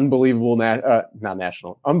an unbelievable,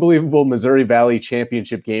 unbelievable Missouri Valley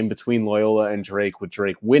championship game between Loyola and Drake, with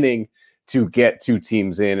Drake winning to get 2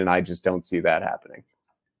 teams in, and I just don't see that happening.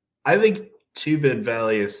 I think 2-bid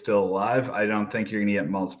Valley is still alive. I don't think you're going to get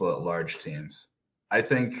multiple at-large teams. I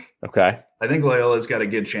think Loyola's got a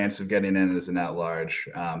good chance of getting in as an at-large,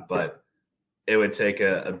 but it would take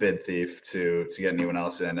a bid thief to get anyone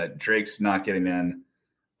else in. Drake's not getting in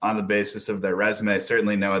on the basis of their resume.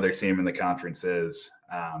 Certainly no other team in the conference is.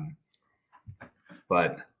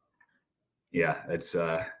 But yeah, it's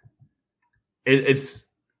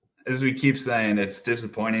as we keep saying, it's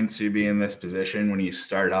disappointing to be in this position when you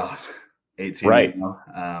start off 18. Right.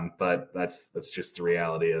 But that's just the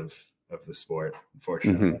reality of the sport,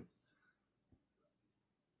 unfortunately.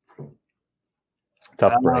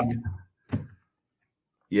 Tough break.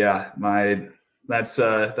 Yeah,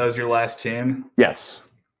 that was your last team. Yes.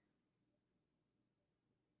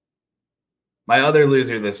 My other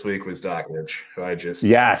loser this week was Dakich, who I just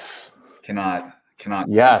cannot.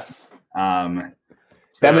 Yes.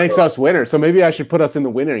 That makes us winners. So maybe I should put us in the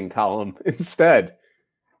winning column instead.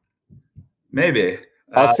 Maybe.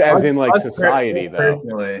 Us as in like society, though.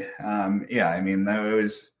 Personally,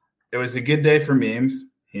 it was a good day for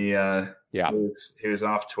memes. He was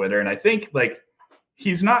off Twitter, and I think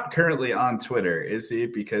he's not currently on Twitter, is he?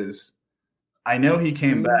 Because I know he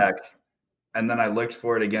came back, and then I looked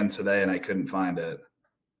for it again today, and I couldn't find it.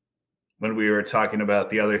 When we were talking about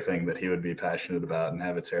the other thing that he would be passionate about and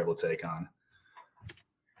have a terrible take on.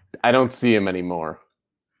 I don't see him anymore.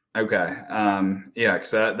 Okay.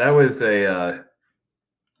 Because that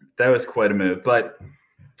was quite a move. But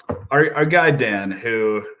our guy Dan,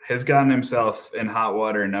 who has gotten himself in hot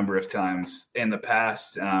water a number of times in the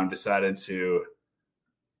past, decided to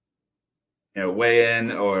weigh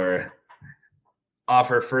in or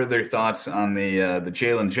offer further thoughts on the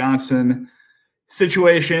Jalen Johnson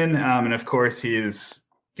situation. And of course, he's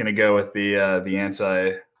going to go with the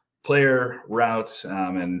anti-player route.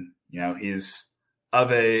 And he's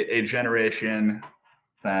of a generation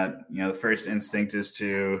that the first instinct is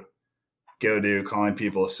to go to calling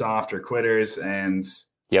people soft or quitters, and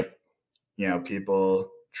people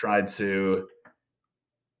tried to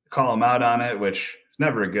call him out on it, which is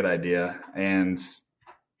never a good idea. And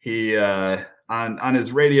he on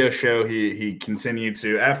his radio show he continued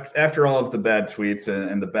to, after all of the bad tweets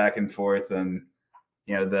and the back and forth and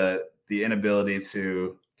the inability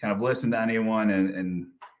to kind of listen to anyone and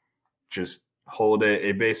just hold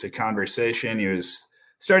a basic conversation. He was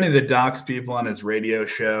starting to dox people on his radio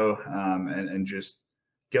show, and just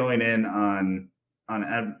going in on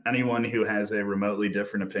anyone who has a remotely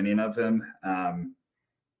different opinion of him.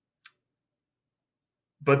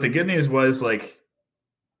 But the good news was, like,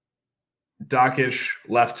 Dakich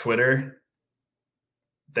left Twitter.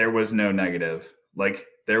 There was no negative. Like,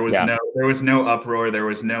 there was no uproar. There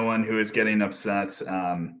was no one who was getting upset.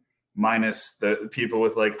 Minus the people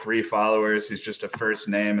with like 3 followers who's just a first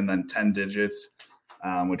name and then 10 digits,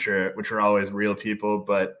 which are always real people.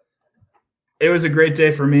 But it was a great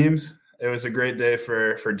day for memes. It was a great day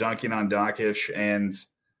for dunking on Dakich, and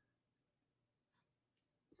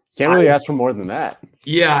can't really ask for more than that.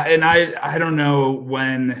 Yeah, and I don't know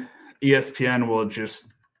when ESPN will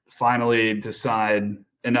just finally decide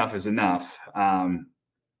enough is enough.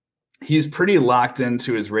 He's pretty locked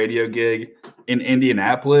into his radio gig in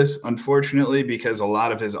Indianapolis, unfortunately, because a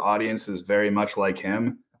lot of his audience is very much like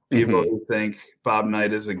him. People who think Bob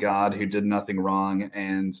Knight is a god who did nothing wrong.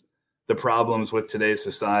 And the problems with today's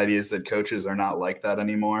society is that coaches are not like that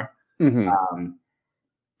anymore. And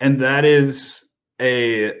that is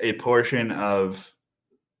a portion of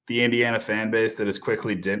the Indiana fan base that is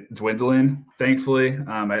quickly dwindling, thankfully.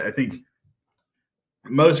 I think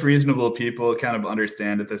most reasonable people kind of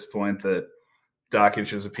understand at this point that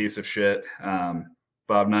Dakich is a piece of shit.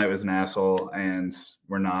 Bob Knight was an asshole, and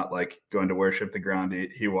we're not like going to worship the ground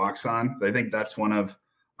he walks on. So I think that's one of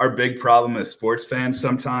our big problem as sports fans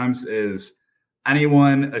sometimes is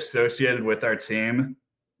anyone associated with our team,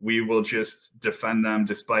 we will just defend them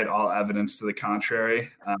despite all evidence to the contrary.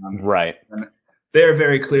 Right. And they're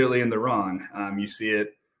very clearly in the wrong. You see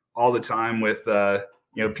it all the time with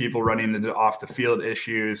people running into off the field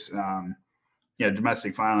issues,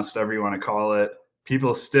 domestic violence, whatever you want to call it.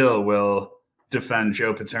 People still will defend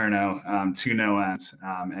Joe Paterno to no end.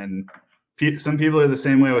 And some people are the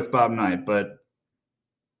same way with Bob Knight, but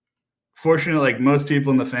fortunately, like most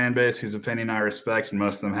people in the fan base whose opinion I respect, and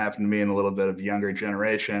most of them happen to be in a little bit of younger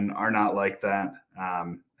generation, are not like that,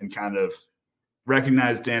 and kind of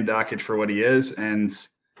recognize Dan Dakich for what he is. And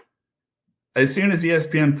as soon as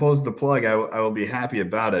ESPN pulls the plug, I will be happy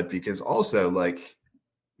about it, because also, like,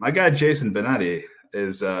 my guy Jason Benetti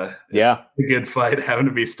is a good fight, having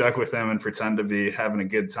to be stuck with him and pretend to be having a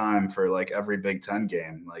good time for like every Big Ten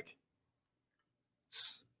game. Like,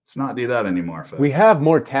 let's not do that anymore, folks. We have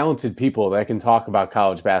more talented people that can talk about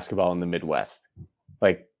college basketball in the Midwest.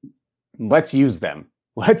 Like, let's use them.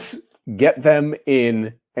 Let's get them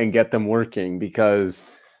in and get them working, because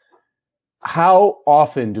how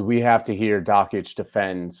often do we have to hear Dakich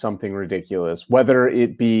defend something ridiculous, whether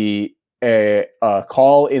it be a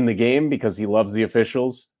call in the game because he loves the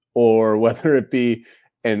officials, or whether it be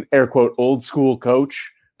an air quote old school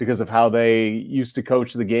coach because of how they used to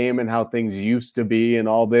coach the game and how things used to be and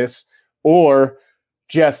all this, or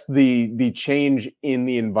just the change in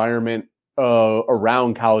the environment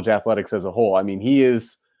around college athletics as a whole. I mean, he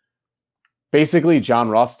is basically John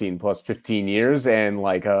Rothstein plus 15 years and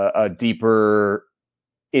like a deeper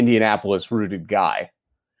Indianapolis rooted guy.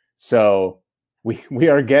 So we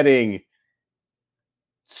are getting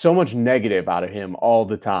so much negative out of him all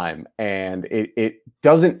the time, and it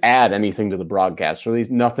doesn't add anything to the broadcast, or at least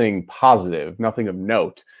nothing positive, nothing of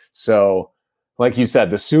note. So like you said,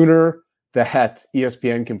 the sooner that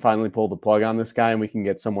ESPN can finally pull the plug on this guy and we can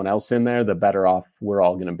get someone else in there, the better off we're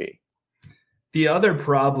all going to be. The other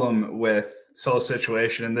problem with this whole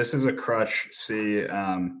situation, and this is a crutch,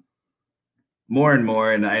 more and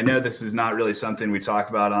more, and I know this is not really something we talk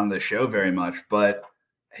about on the show very much, but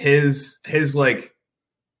his like,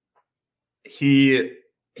 he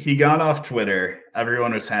got off Twitter.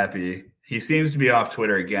 Everyone was happy. He seems to be off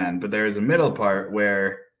Twitter again, but there's a middle part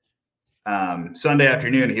where Sunday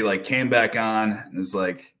afternoon, he like came back on and was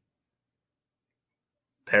like,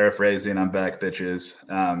 paraphrasing, "I'm back, bitches."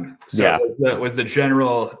 That was the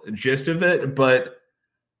general gist of it. But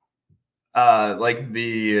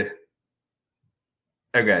he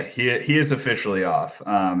is officially off,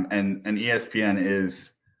 and ESPN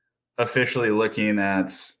is officially looking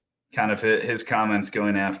at kind of his comments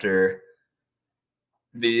going after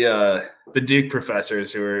the Duke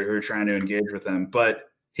professors who are trying to engage with him. But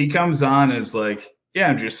he comes on as like, yeah,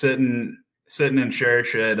 I'm just sitting in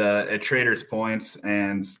church at Traders Points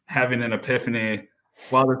and having an epiphany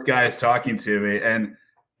while this guy is talking to me. And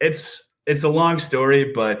it's a long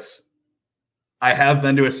story, but I have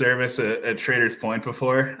been to a service at Traders Point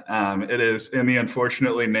before. It is in the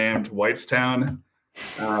unfortunately named Whitestown,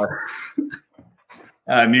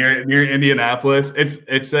 near Indianapolis.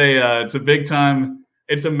 It's a big time.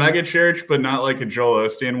 It's a mega church, but not like a Joel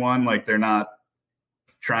Osteen one. Like, they're not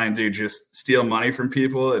trying to just steal money from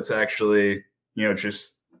people. It's actually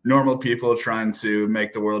just normal people trying to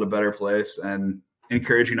make the world a better place and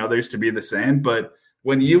encouraging others to be the same. But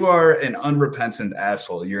when you are an unrepentant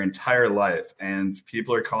asshole your entire life and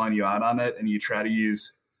people are calling you out on it, and you try to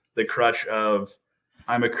use the crutch of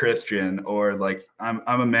I'm a Christian or like I'm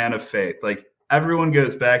a man of faith, like everyone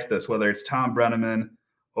goes back to this, whether it's Tom Brenneman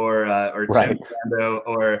or Right. Tim Brando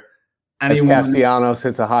or anyone. As Castellanos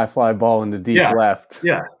hits a high fly ball into deep left.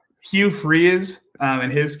 Yeah. Hugh Freeze in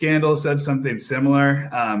his scandal said something similar.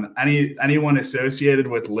 Anyone associated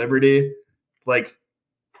with liberty, like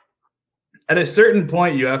at a certain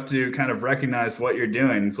point, you have to kind of recognize what you're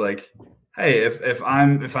doing. It's like, hey, if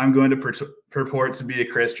I'm going to purport to be a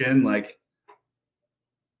Christian, like,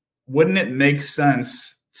 wouldn't it make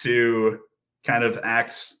sense to kind of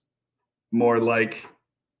act more like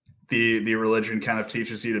the religion kind of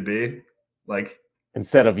teaches you to be, like,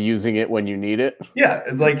 instead of using it when you need it? Yeah,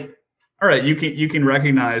 it's like, all right, you can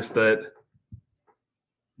recognize that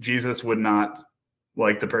Jesus would not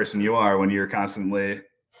like the person you are when you're constantly,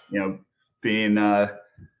 being a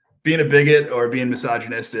bigot or being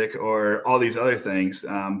misogynistic or all these other things.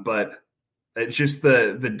 But it's just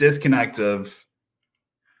the disconnect of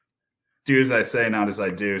do as I say, not as I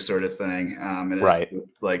do sort of thing. And right.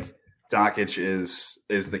 It's like Dakich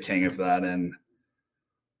is the king of that. And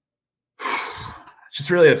it just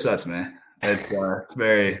really upsets me. It's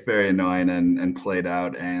very, very annoying and played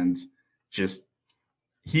out, and just,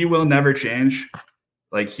 he will never change.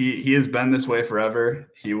 Like he has been this way forever.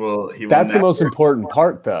 He will. That's never. The most important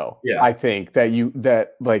part, though. Yeah. I think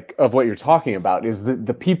that like of what you're talking about is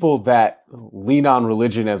the people that lean on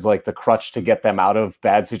religion as like the crutch to get them out of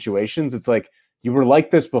bad situations. It's like, you were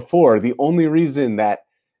like this before. The only reason that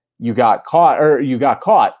you got caught,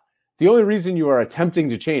 the only reason you are attempting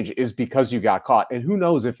to change is because you got caught. And who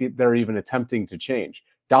knows if they're even attempting to change.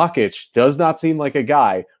 Dakich does not seem like a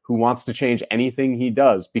guy who wants to change anything he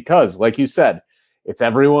does, because, like you said, it's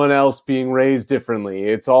everyone else being raised differently.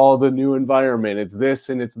 It's all the new environment. It's this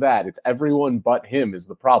and it's that. It's everyone but him is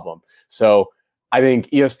the problem. So I think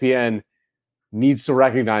ESPN needs to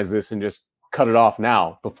recognize this and just cut it off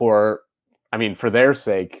now for their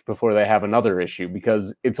sake, before they have another issue,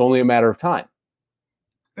 because it's only a matter of time.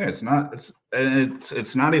 Yeah, it's not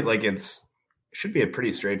like it should be a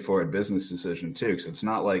pretty straightforward business decision too, because it's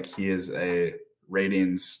not like he is a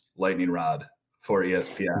ratings lightning rod for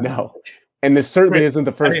ESPN. No. And this certainly isn't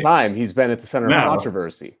the first time he's been at the center of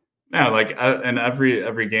controversy. No, like, and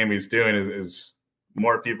every game he's doing is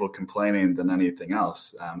more people complaining than anything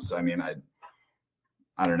else. So I mean, I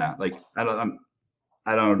don't know. Like, I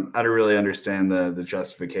don't really understand the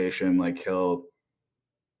justification. Like, he'll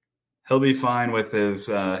be fine with his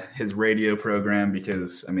radio program,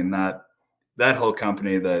 because I mean that whole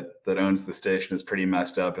company that owns the station is pretty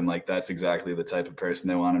messed up, and like that's exactly the type of person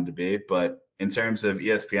they want him to be. But in terms of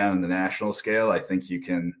ESPN on the national scale, I think you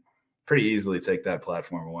can pretty easily take that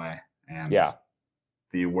platform away, and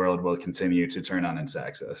the world will continue to turn on its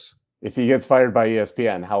axis. If he gets fired by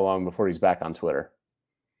ESPN, how long before he's back on Twitter?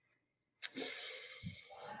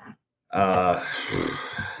 10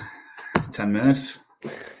 minutes.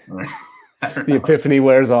 The epiphany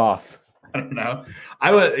wears off. I don't know.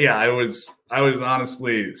 I was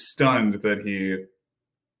honestly stunned that he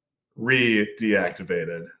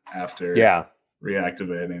deactivated after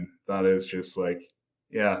reactivating. Thought it was just like,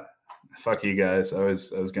 yeah, fuck you guys. I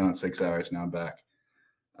was gone 6 hours, now I'm back.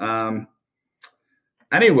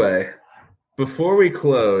 Anyway, before we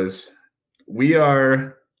close, we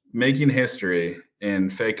are making history in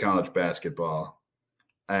fake college basketball,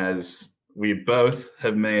 as we both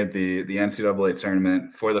have made the NCAA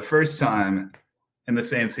tournament for the first time in the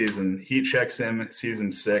same season. Heat Check Sim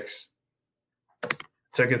season 6.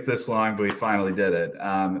 Took us this long, but we finally did it.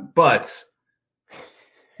 But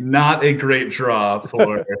not a great draw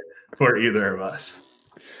for either of us.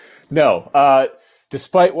 No.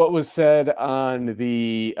 Despite what was said on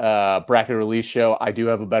the bracket release show, I do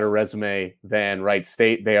have a better resume than Wright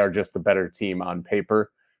State. They are just the better team on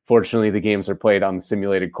paper. Fortunately, the games are played on the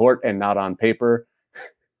simulated court and not on paper.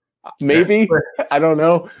 Maybe. I don't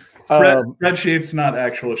know. Spreadsheets, not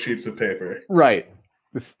actual sheets of paper. Right.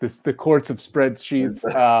 The courts of spreadsheets.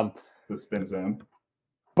 It's the spin zone.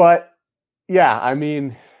 But, yeah, I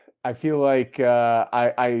mean, I feel like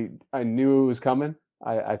I knew it was coming.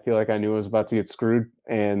 I feel like I knew I was about to get screwed.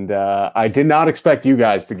 And I did not expect you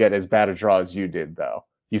guys to get as bad a draw as you did, though.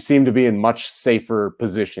 You seem to be in much safer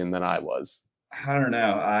position than I was. I don't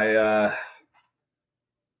know.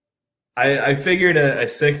 I figured a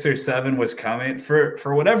 6 or 7 was coming.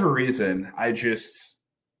 For whatever reason, I just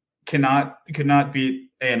could not beat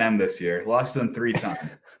A&M this year. Lost them 3 times,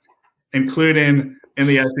 including in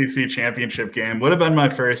the SEC championship game. Would have been my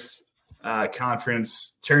first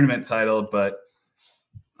conference tournament title, but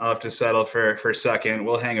I'll have to settle for second.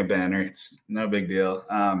 We'll hang a banner. It's no big deal.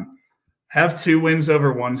 Have 2 wins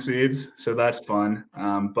over 1 seeds, so that's fun.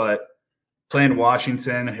 But playing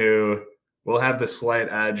Washington, who will have the slight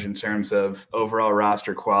edge in terms of overall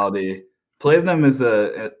roster quality. Played them as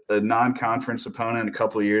a non-conference opponent a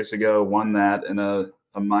couple of years ago, won that in a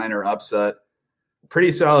minor upset.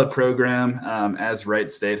 Pretty solid program, as Wright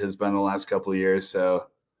State has been the last couple of years. So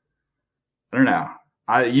I don't know.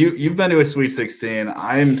 You've been to a Sweet 16.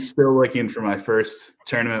 I'm still looking for my first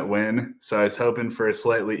tournament win, so I was hoping for a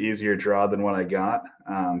slightly easier draw than what I got.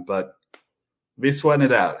 But be sweating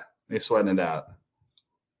it out.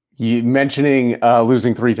 You mentioning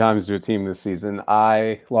losing 3 times to a team this season.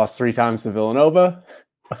 I lost 3 times to Villanova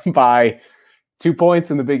by 2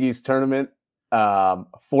 points in the Big East tournament, 4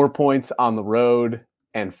 points on the road,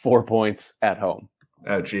 and 4 points at home.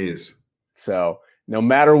 Oh, geez. So no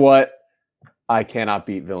matter what, I cannot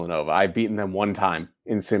beat Villanova. I've beaten them 1 time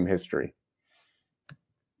in sim history.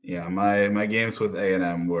 Yeah, my games with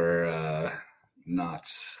A&M were not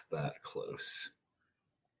that close.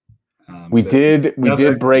 We did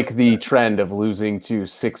break the trend of losing to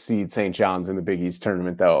 6 seed St. John's in the Big East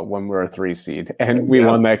tournament, though, when we were a 3 seed, and we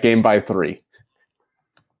won that game by 3.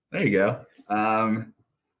 There you go. I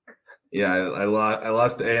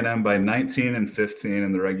lost to A&M by 19 and 15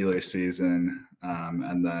 in the regular season,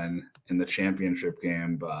 and then in the championship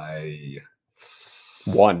game by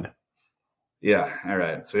 1. Yeah, all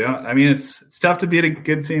right. So it's tough to beat a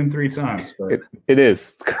good team 3 times, but it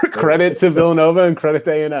is. Credit to Villanova and credit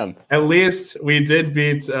to A&M. At least we did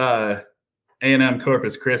beat A&M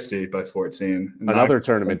Corpus Christi by 14. Another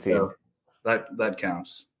tournament team. So that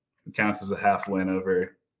counts. It counts as a half win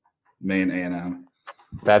over Maine A&M.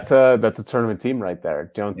 That's a tournament team right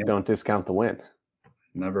there. Don't discount the win.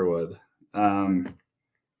 Never would.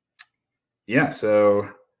 So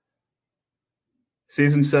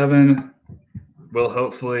season 7 will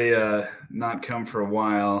hopefully not come for a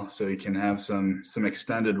while, so we can have some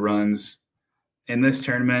extended runs in this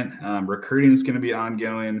tournament. Recruiting is going to be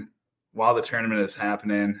ongoing while the tournament is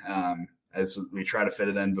happening, as we try to fit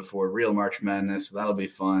it in before real March Madness. So that'll be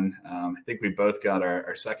fun. I think we both got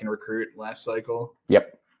our second recruit last cycle.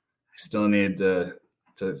 Yep. I still need to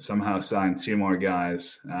somehow sign 2 more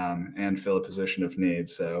guys and fill a position of need.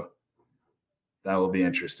 So that will be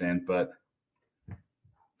interesting. But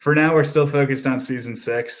for now, we're still focused on season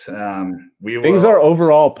 6. Things are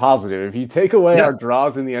overall positive. If you take away our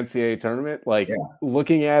draws in the NCAA tournament,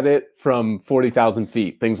 looking at it from 40,000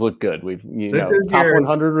 feet, things look good. We've top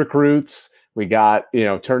 100 recruits. We got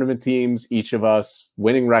tournament teams, each of us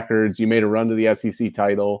winning records. You made a run to the SEC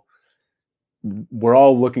title. We're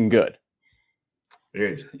all looking good.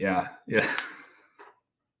 Weird. Yeah.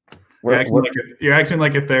 You're acting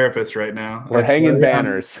like a therapist right now. We're hanging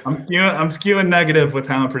banners. I'm skewing negative with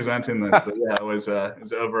how I'm presenting this, but it was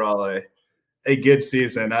overall a good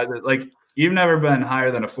season. You've never been higher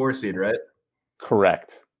than a 4 seed, right?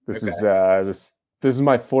 Correct. This is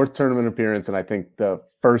my 4th tournament appearance, and I think the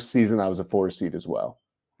first season I was a 4 seed as well.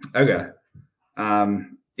 Okay.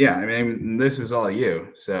 This is all you.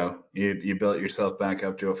 So you built yourself back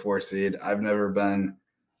up to a 4 seed. I've never been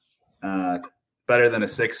better than a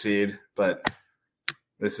 6 seed, but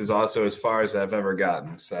this is also as far as I've ever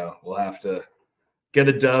gotten. So we'll have to get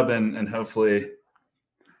a dub and hopefully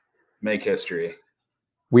make history.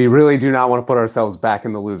 We really do not want to put ourselves back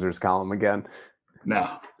in the losers column again.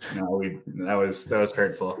 No, that was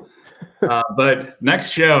hurtful. But next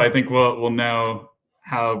show, I think we'll know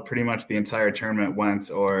how pretty much the entire tournament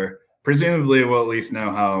went, or presumably we'll at least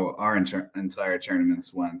know how our entire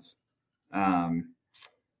tournaments went.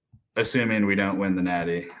 Assuming we don't win the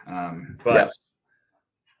Natty.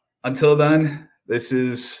 Until then, this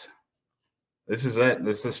is it.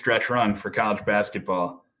 This is the stretch run for college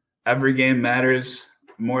basketball. Every game matters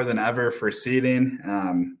more than ever for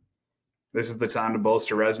seeding. This is the time to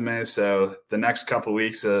bolster resumes. So the next couple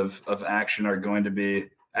weeks of action are going to be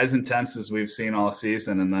as intense as we've seen all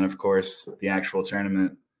season. And then, of course, the actual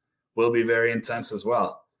tournament will be very intense as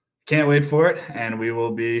well. Can't wait for it, and we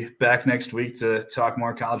will be back next week to talk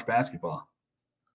more college basketball.